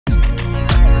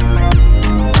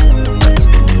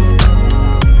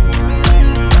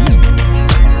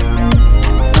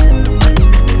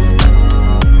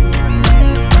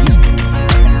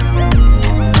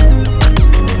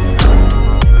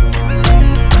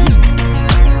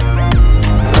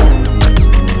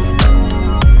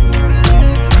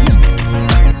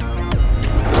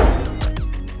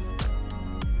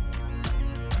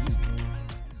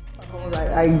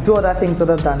I do other things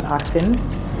other than acting.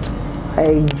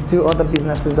 I do other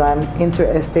businesses. I'm into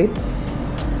estates.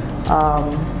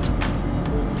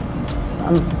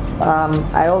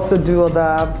 I also do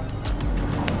other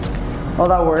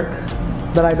work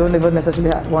that I don't even necessarily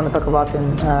want to talk about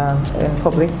in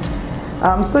public.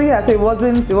 So yeah, so it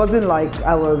wasn't like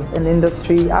I was in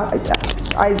industry.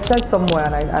 I said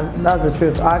somewhere, and that's the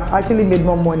truth. I actually made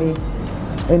more money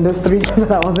in those 3 years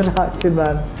that I wasn't acting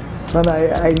than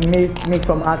I made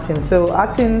from acting. So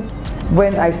acting,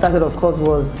 when I started, of course,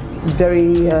 was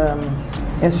very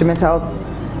instrumental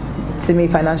to me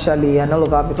financially and all of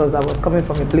that, because I was coming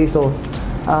from a place of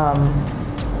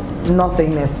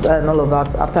nothingness and all of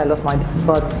that after I lost my dad.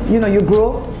 But you know, you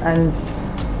grow and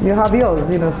you have yours.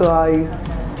 You know, so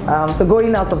so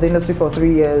going out of the industry for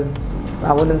 3 years,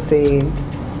 I wouldn't say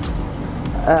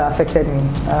affected me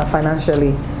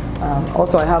financially.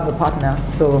 Also, I have a partner,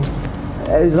 so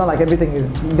it's not like everything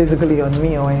is basically on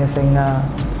me or anything.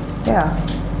 Yeah,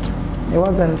 it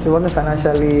wasn't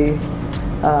financially.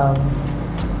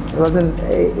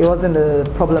 It wasn't a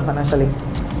problem financially.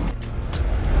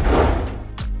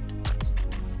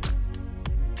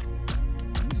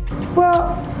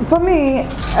 Well, for me,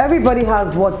 everybody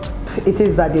has what it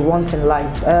is that they want in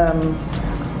life.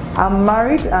 I'm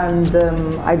married, and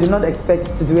I do not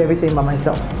expect to do everything by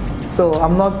myself. So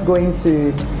I'm not going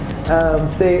to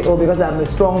say, oh, because I'm a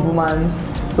strong woman.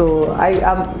 So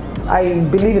I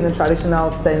believe in the traditional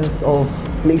sense of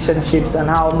relationships and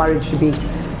how marriage should be.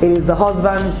 It is the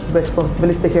husband's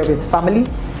responsibility to take care of his family,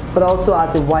 but also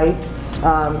as a wife,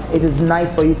 it is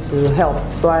nice for you to help.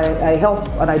 So I help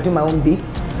and I do my own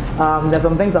bits. There's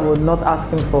some things I would not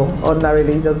ask him for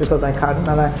ordinarily, just because I can.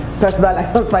 And I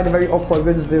just find it very awkward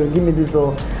going to say, give me this.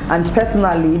 And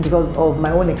personally, because of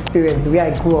my own experience, the way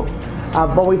I grew up,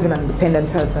 I've always been an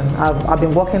independent person. I've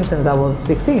been working since I was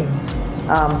 15.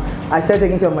 I started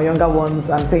taking care of my younger ones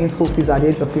and paying school fees at the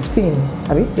age of 15.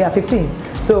 I mean, yeah, 15.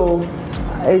 So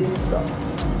it's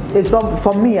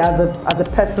for me as a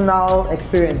personal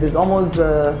experience. It's almost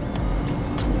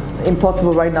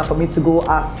impossible right now for me to go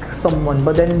ask someone,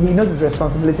 but then he knows his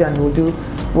responsibility and will do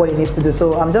what he needs to do.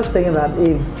 So I'm just saying that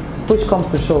if push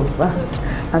comes to shove,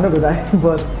 I know that,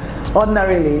 but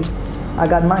ordinarily I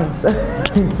got mine. So.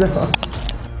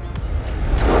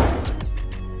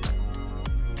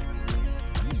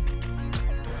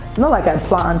 Not like I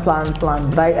planned,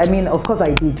 but I mean, of course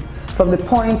I did. From the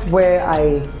point where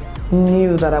I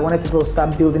knew that I wanted to go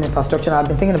start building infrastructure, I've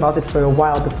been thinking about it for a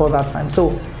while before that time.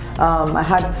 So I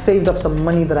had saved up some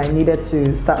money that I needed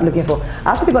to start looking for.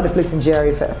 I actually got a place in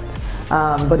GRA first,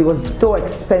 but it was so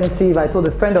expensive. I told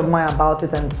a friend of mine about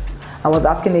it, and I was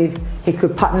asking if he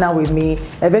could partner with me.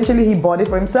 Eventually, he bought it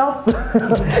for himself.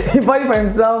 He bought it for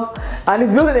himself, and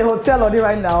he's building a hotel on it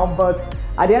right now. But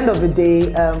at the end of the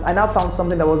day, I now found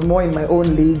something that was more in my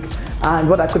own league and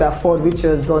what I could afford, which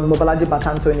was on Omotola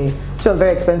Jalade-Ekeinde, which was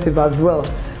very expensive as well,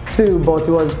 too. But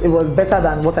it was better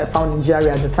than what I found in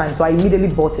GRA at the time, so I immediately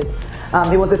bought it.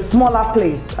 It was a smaller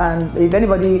place, and if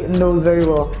anybody knows very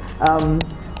well,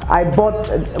 I bought.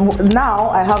 Now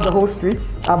I have the whole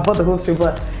streets. I bought the whole street,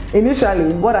 but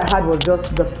initially what I had was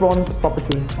just the front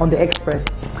property on the express,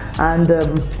 and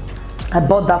I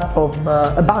bought that from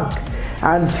a bank.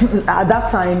 And at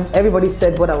that time, everybody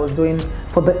said what I was doing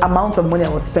for the amount of money I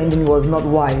was spending was not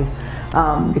wise,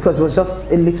 because it was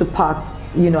just a little part,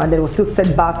 you know, and then it was still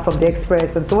set back from the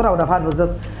express. And so what I would have had was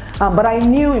just, but I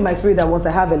knew in my spirit that once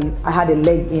I had a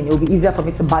leg in, it would be easier for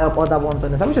me to buy up other ones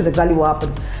on it, which is exactly what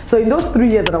happened. So in those 3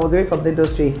 years that I was away from the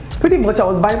industry, pretty much I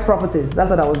was buying properties.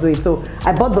 That's what I was doing. So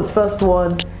I bought the first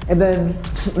one, and then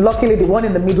luckily the one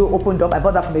in the middle opened up. I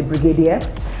bought that from a brigadier.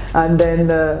 And then,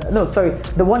 no, sorry,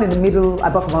 the one in the middle I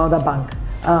bought from another bank.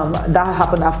 That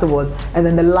happened afterwards. And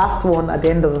then the last one at the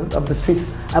end of the street,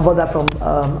 I bought that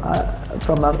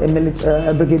from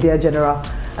a brigadier general.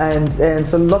 And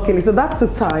so luckily, so that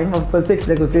took time. Of course, it takes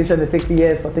negotiation, it takes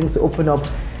years for things to open up.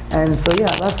 And so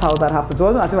yeah, that's how that happens. It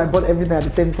wasn't as if I bought everything at the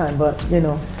same time, but you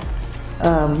know,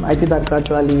 I did that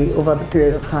gradually over the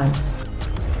period of time.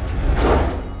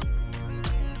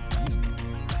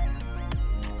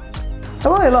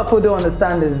 What a lot of people don't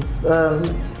understand is,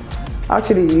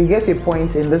 actually, you get your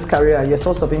point in this career, your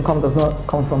source of income does not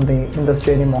come from the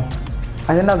industry anymore.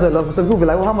 I think that's what a lot of people, so people be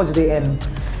like, well, how much do they earn?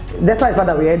 That's why I found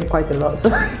that we earn quite a lot,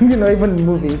 you know, even in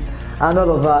movies and all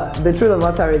of that. The truth of the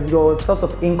matter is your source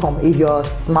of income, if you're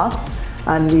smart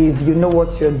and if you know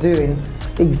what you're doing,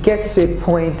 it gets to a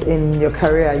point in your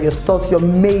career, your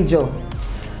major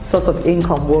source of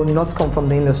income will not come from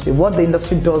the industry. What the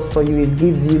industry does for you is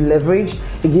gives you leverage,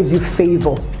 it gives you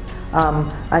favor,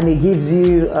 and it gives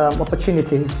you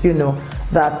opportunities, you know.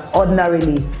 that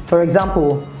ordinarily, for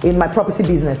example, in my property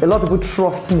business, a lot of people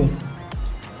trust me.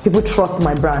 People trust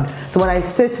my brand. So when I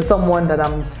say to someone that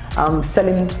I'm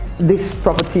selling this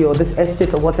property or this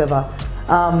estate or whatever,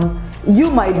 you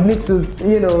might need to,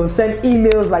 send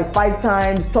emails like 5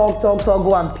 times, talk,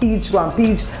 go and pitch,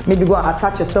 maybe go and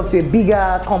attach yourself to a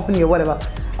bigger company or whatever.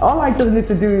 All I just need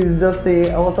to do is just say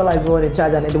Omotola is the one in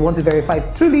charge, and if they want to verify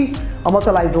truly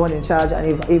Omotola is the one in charge, and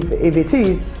if it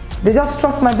is, they just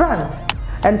trust my brand.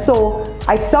 And so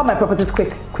I sell my properties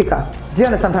quicker. Do you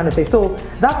understand what I'm trying to say? So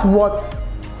that's what,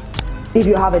 if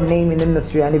you have a name in the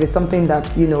industry and if it's something that,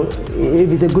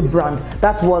 if it's a good brand,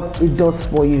 that's what it does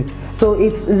for you. So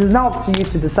it is now up to you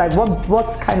to decide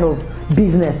what kind of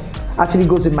business actually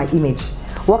goes with my image,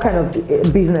 what kind of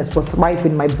business will thrive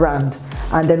in my brand,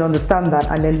 and then understand that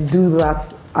and then do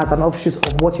that as an offshoot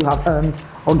of what you have earned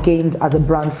or gained as a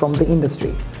brand from the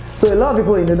industry. So a lot of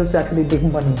people in the industry actually make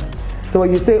money. So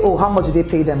when you say, oh, how much do they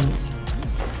pay them?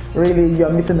 Really, you're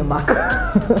missing the mark.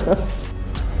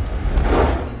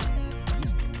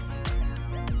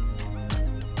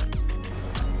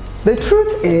 The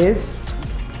truth is,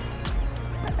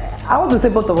 I want to say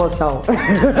both of us shall.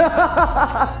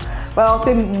 But I'll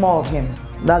say more of him.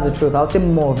 That's the truth. I'll say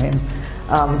more of him.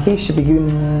 He should be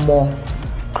given more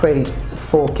credit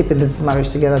for keeping this marriage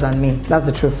together than me. That's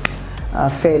the truth,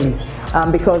 fairly.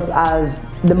 Because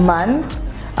as the man,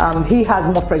 he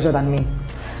has more pressure than me.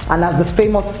 And as the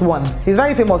famous one, he's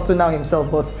very famous too now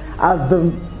himself, but as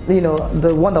the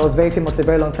one that was very famous for a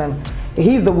very long time,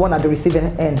 he's the one at the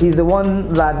receiving end. He's the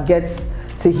one that gets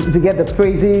to get the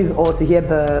praises or to hear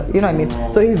the, you know what I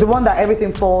mean? So he's the one that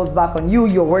everything falls back on you.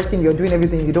 You're working, you're doing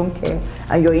everything, you don't care,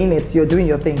 and you're in it, you're doing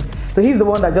your thing. So he's the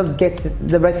one that just gets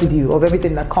the residue of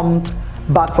everything that comes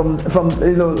back from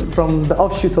the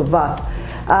offshoot of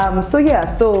that. So yeah,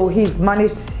 so he's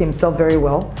managed himself very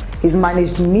well. He's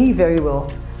managed me very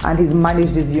well. And he's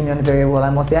managed his union very well, I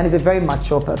must say. And he's a very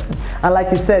mature person. And like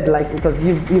you said, because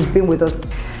you've been with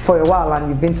us for a while and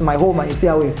you've been to my home and you see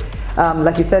how we,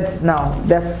 like you said now,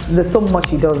 there's so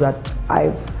much he does that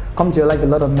I've come to realize a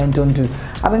lot of men don't do.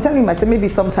 I've been telling myself maybe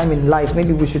sometime in life,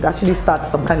 maybe we should actually start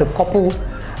some kind of couple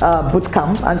boot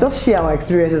camp and just share our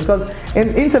experiences. Because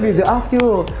in interviews they ask you,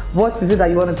 oh, what is it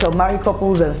that you want to tell married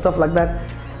couples and stuff like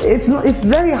that. It's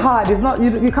very hard. It's not,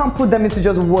 you can't put them into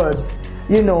just words.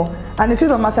 And the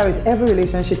truth of the matter is every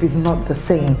relationship is not the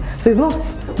same. So it's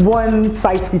not one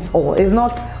size fits all. It's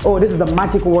not, oh, this is the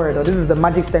magic word or this is the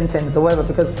magic sentence or whatever,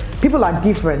 because people are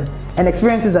different and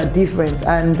experiences are different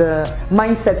and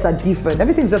mindsets are different.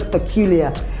 Everything's just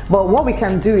peculiar. But what we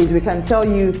can do is we can tell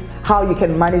you how you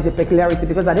can manage the peculiarity,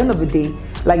 because at the end of the day,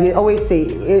 like they always say,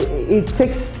 it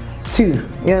takes two.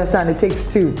 You understand? It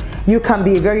takes two. You can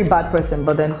be a very bad person,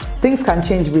 but then things can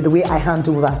change with the way I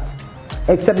handle that.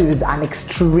 Except if it's an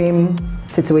extreme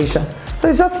situation. So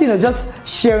it's just, just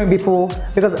sharing people,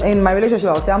 because in my relationship,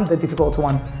 I'll say I'm the difficult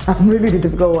one. I'm really the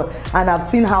difficult one. And I've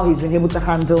seen how he's been able to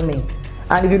handle me.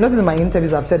 And if you notice in my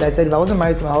interviews, I said, if I wasn't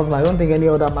married to my husband, I don't think any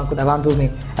other man could have handled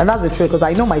me. And that's the truth, because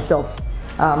I know myself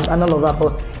and all of that.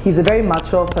 But he's a very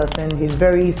mature person. He's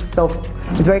very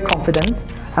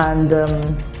confident. And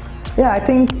yeah, I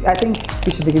think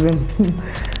he should be given,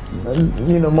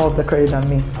 more of the credit than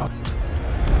me.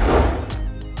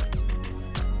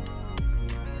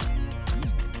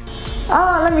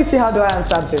 Let me see, how do I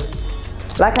answer this?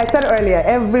 Like I said earlier,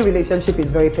 every relationship is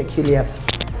very peculiar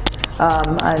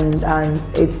and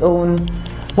its own.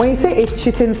 When you say a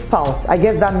cheating spouse, I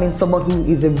guess that means someone who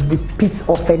is a repeat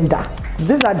offender.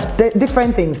 These are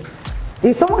different things.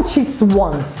 If someone cheats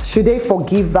once, should they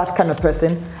forgive that kind of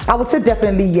person? I would say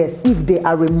definitely yes, if they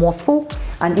are remorseful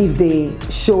and if they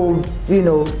show,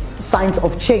 signs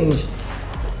of change.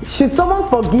 Should someone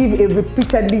forgive a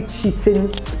repeatedly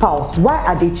cheating spouse? Why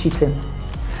are they cheating?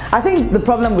 I think the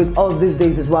problem with us these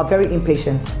days is we are very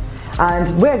impatient.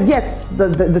 And yes,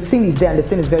 the sin is there and the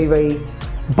sin is very, very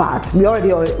bad. We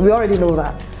already know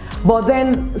that. But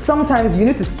then sometimes you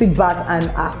need to sit back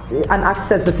and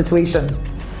assess the situation.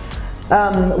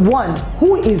 One,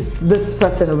 who is this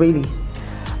person really?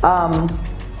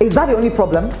 Is that the only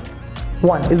problem?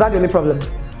 One, is that the only problem?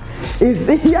 It's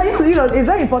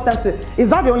very important is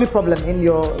that the only problem in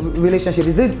your relationship?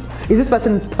 Is this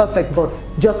person perfect but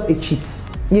just a cheat?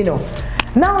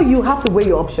 Now you have to weigh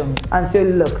your options and say,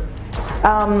 look,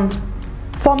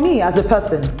 for me as a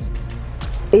person,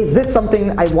 is this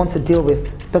something I want to deal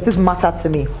with? Does this matter to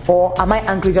me? Or am I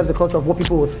angry just because of what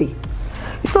people will say?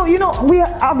 So,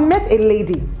 I've met a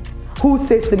lady who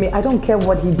says to me, I don't care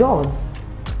what he does.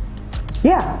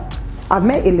 Yeah. I've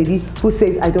met a lady who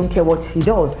says, I don't care what he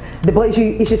does. But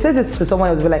if she says it to someone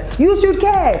else, will be like, you should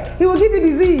care. He will give you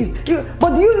disease.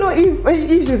 But do you know if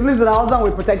she sleeps with her husband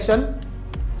with protection?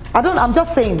 I'm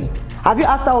just saying. Have you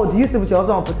asked her, oh, do you sleep with your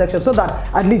husband with protection? So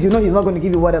that at least you know he's not going to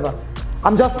give you whatever.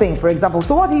 I'm just saying, for example.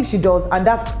 So what if she does, and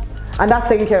that's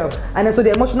taken care of? And then so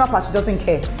the emotional part, she doesn't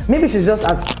care. Maybe she's just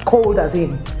as cold as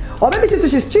him. Or maybe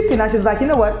she's cheating and she's like, you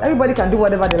know what, everybody can do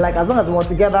whatever they like as long as we're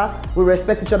together, we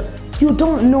respect each other. You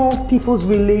don't know people's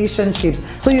relationships,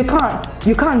 so you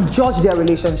can't judge their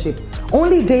relationship.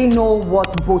 Only they know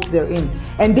what boat they're in,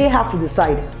 and they have to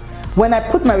decide. When I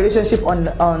put my relationship on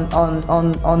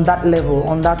that level,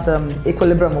 on that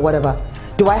equilibrium or whatever,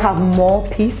 do I have more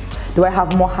peace? Do I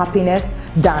have more happiness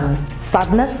than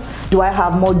sadness? Do I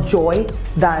have more joy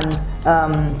than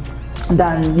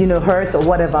hurt or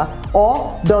whatever?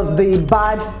 Or does the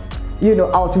bad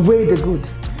outweigh the good?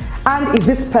 And is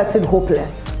this person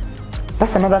hopeless?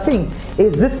 That's another thing.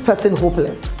 Is this person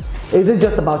hopeless? Is it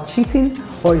just about cheating,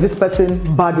 or is this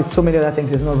person bad with so many other things?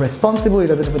 He's not responsible, he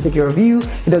doesn't even take care of you,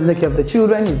 he doesn't take care of the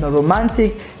children, he's not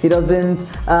romantic, he doesn't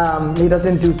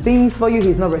do things for you,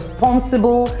 he's not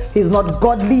responsible, he's not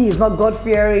godly, he's not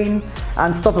God-fearing,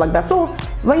 and stuff like that. So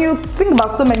when you think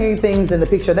about so many things in the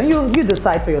picture, then you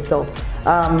decide for yourself.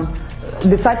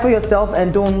 Decide for yourself,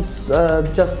 and don't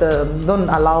don't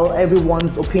allow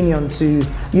everyone's opinion to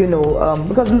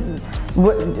because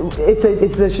it's a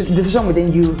decision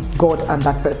within you, God, and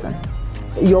that person.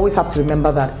 You always have to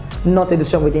remember that. Not a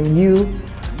decision within you,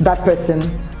 that person,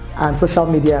 and social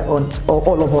media, or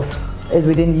all of us. It's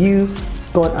within you,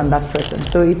 God, and that person.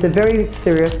 So it's a very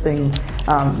serious thing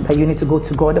that you need to go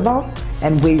to God about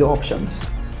and weigh your options.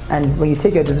 And when you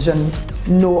take your decision,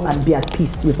 know and be at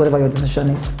peace with whatever your decision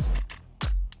is.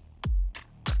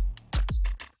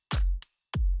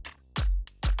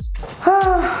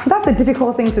 That's a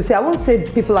difficult thing to say. I won't say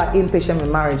people are impatient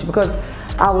with marriage, because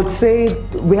I would say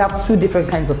we have two different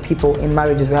kinds of people in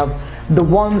marriages. We have the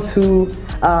ones who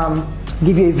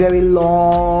give you a very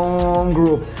long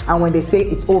rope, and when they say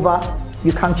it's over,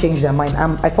 you can't change their mind.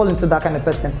 I fall into that kind of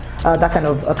person, that kind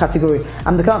of category.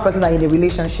 I'm the kind of person that in a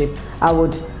relationship, I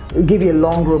would give you a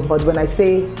long rope, but when I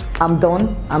say I'm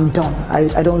done, I'm done.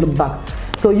 I don't look back.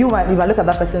 So you might look at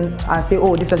that person and say,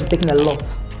 oh, this person is taking a lot.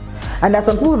 And there's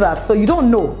some people that, so you don't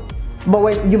know, but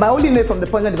when you might only know from the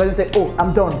point when the person says, oh,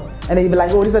 I'm done, and then you'll be like,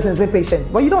 oh, this person is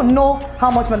impatient. But you don't know how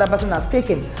much money that person has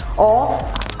taken. Or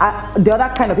the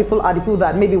other kind of people are the people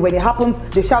that maybe when it happens,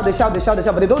 they shout,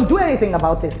 but they don't do anything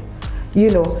about it.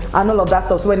 And all of that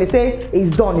stuff. So when they say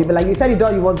it's done, you'll be like, you said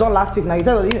it was done last week, now you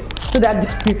said,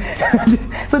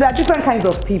 so there are different kinds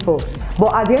of people.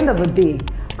 But at the end of the day,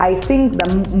 I think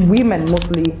that women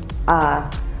mostly are,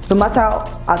 no matter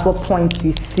at what point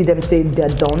you see them say they're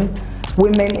done,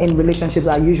 women in relationships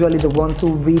are usually the ones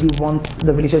who really want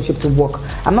the relationship to work.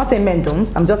 I'm not saying men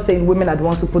don't, I'm just saying women are the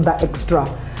ones who put that extra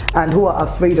and who are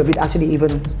afraid of it actually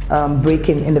even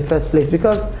breaking in the first place,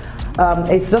 because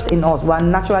it's just in us. We're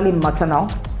naturally maternal.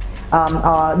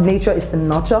 Our nature is to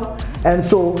nurture, and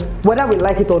so whether we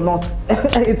like it or not,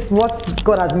 it's what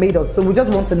God has made us. So we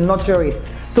just want to nurture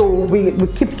it. So we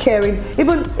keep caring.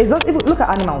 Even look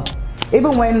at animals.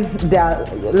 Even when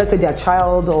let's say their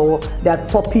child or their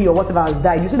puppy or whatever has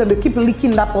died, you see them, they keep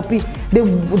licking that puppy. They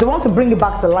want to bring it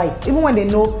back to life, even when they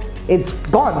know it's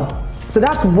gone. So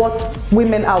that's what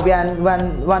women are. We are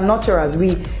nurturers.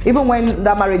 Even when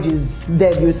that marriage is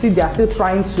dead, you see they are still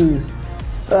trying to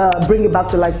bring it back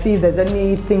to life, see if there's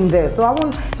anything there. So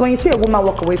when you see a woman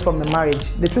walk away from a marriage,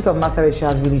 the truth of the matter is she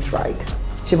has really tried.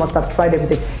 She must have tried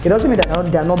everything. It doesn't mean that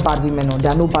there are no bad women, or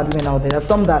there are no bad women out there. There are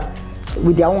some that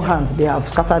with their own hands they have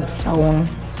scattered their own,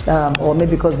 or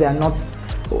maybe because they are not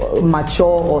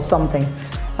mature or something.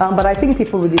 But I think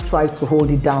people really try to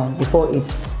hold it down before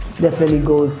it definitely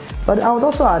goes. But I would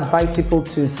also advise people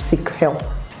to seek help.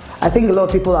 I think a lot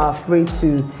of people are afraid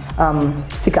to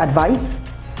seek advice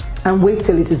and wait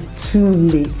till it is too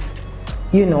late,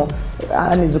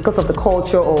 and it's because of the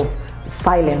culture of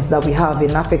silence that we have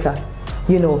in Africa.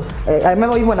 I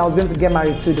remember even when I was going to get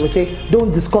married too, they would say, don't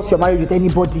discuss your marriage with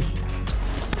anybody.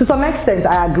 To some extent,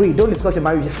 I agree, don't discuss your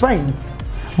marriage with friends,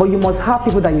 but you must have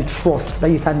people that you trust,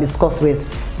 that you can discuss with.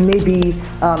 Maybe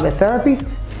a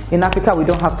therapist. In Africa, we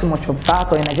don't have too much of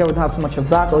that, or in Nigeria, we don't have too much of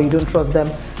that, or you don't trust them.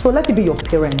 So let it be your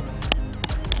parents.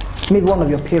 Maybe one of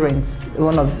your parents,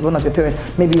 one of your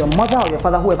parents, maybe your mother or your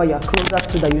father, whoever you are closer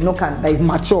to that that is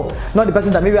mature. Not the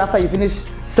person that maybe after you finish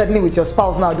settling with your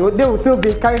spouse now, they will still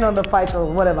be carrying on the fight or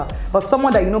whatever. But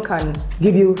someone that can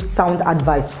give you sound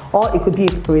advice, or it could be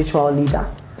a spiritual leader.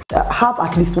 Have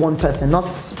at least one person, not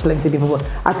plenty of people, but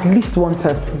at least one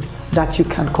person that you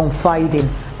can confide in,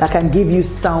 that can give you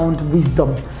sound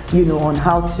wisdom, you know, on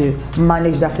how to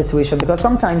manage that situation. Because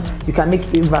sometimes you can make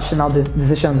irrational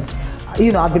decisions.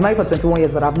 You know, I've been married for 21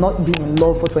 years, but I've not been in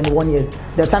love for 21 years.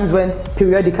 There are times when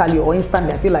periodically or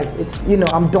instantly I feel like, you know,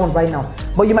 I'm done right now.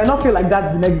 But you might not feel like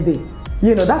that the next day.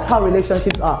 You know, that's how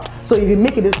relationships are. So if you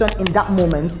make a decision in that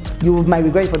moment, you might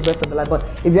regret it for the rest of your life. But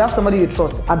if you have somebody you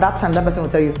trust, at that time, that person will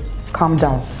tell you, calm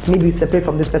down. Maybe you separate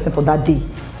from this person for that day.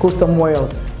 Go somewhere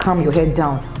else. Calm your head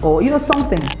down. Or, you know,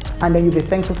 something. And then you'll be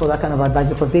thankful for that kind of advice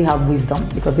because they have wisdom.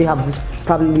 Because they have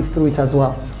probably lived through it as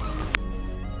well.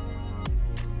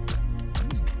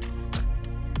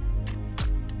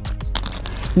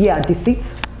 Yeah,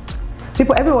 deceit.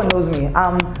 People, everyone knows me.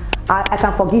 I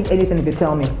can forgive anything if you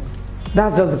tell me.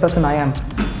 That's just the person I am.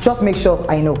 Just make sure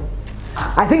I know.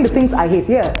 I think the things I hate,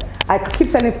 yeah. I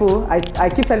keep telling people, I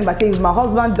keep telling by saying if my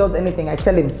husband does anything, I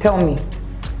tell him, tell me.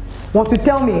 Once you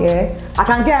tell me, I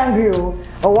can get angry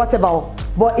or whatever,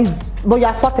 but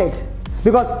you're sorted.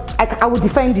 Because I will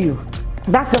defend you.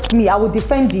 That's just me, I will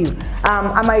defend you.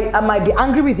 I might be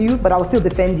angry with you, but I will still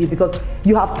defend you because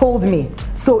you have told me.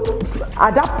 So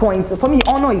at that point, for me,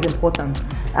 honor is important.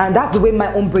 And that's the way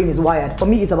my own brain is wired. For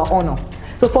me, it's about honor.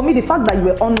 So for me, the fact that you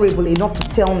were honorable enough to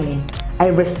tell me, I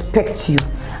respect you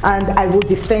and I will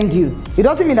defend you. It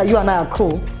doesn't mean that you and I are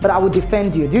cool, but I will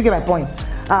defend you. Do you get my point?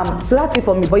 So that's it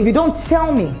for me. But if you don't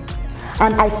tell me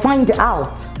and I find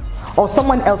out or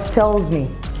someone else tells me,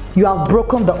 you have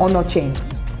broken the honor chain.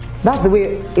 That's the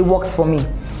way it works for me.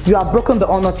 You have broken the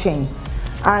honor chain.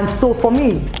 And so for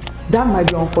me, that might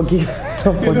be unforgivable.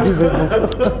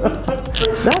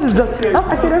 That is just,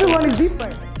 I said everyone is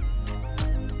different.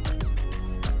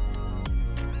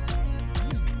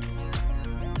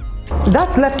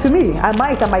 That's left to me. I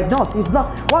might not. It's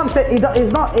not what I'm saying.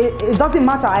 It doesn't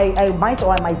matter. I might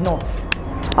or I might not.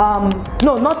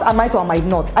 No, not I might or I might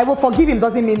not. I will forgive him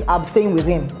doesn't mean I'm staying with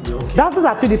him. Okay. Those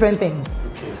are two different things.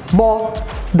 Okay. But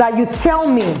that you tell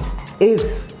me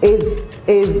is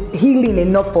healing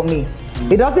enough for me.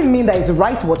 It doesn't mean that it's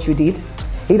right what you did.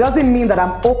 It doesn't mean that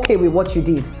I'm okay with what you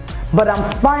did. But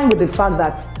I'm fine with the fact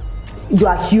that you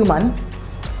are human,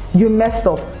 you messed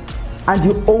up, and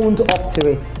you owned up to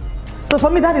it. So for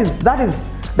me, that is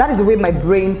the way my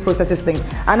brain processes things.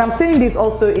 And I'm saying this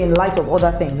also in light of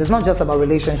other things. It's not just about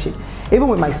relationship. Even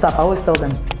with my staff, I always tell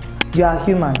them, you are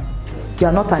human. You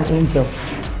are not an angel.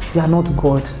 You are not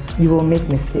God. You will make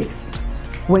mistakes.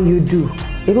 When you do,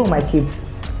 even with my kids,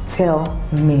 tell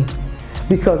me.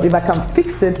 Because if I can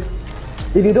fix it,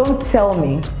 if you don't tell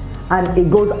me, and it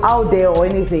goes out there or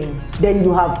anything, then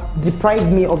you have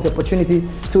deprived me of the opportunity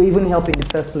to even help in the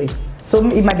first place. So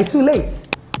it might be too late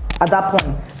at that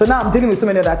point. So now I'm dealing with so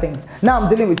many other things. Now I'm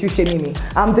dealing with you shaming me.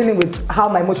 I'm dealing with how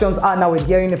my emotions are now with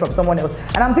hearing it from someone else.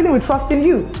 And I'm dealing with trusting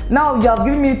you. Now you have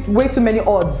given me way too many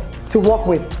odds to work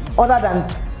with, other than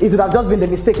it would have just been the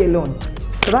mistake alone.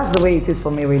 So that's the way it is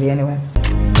for me really anyway.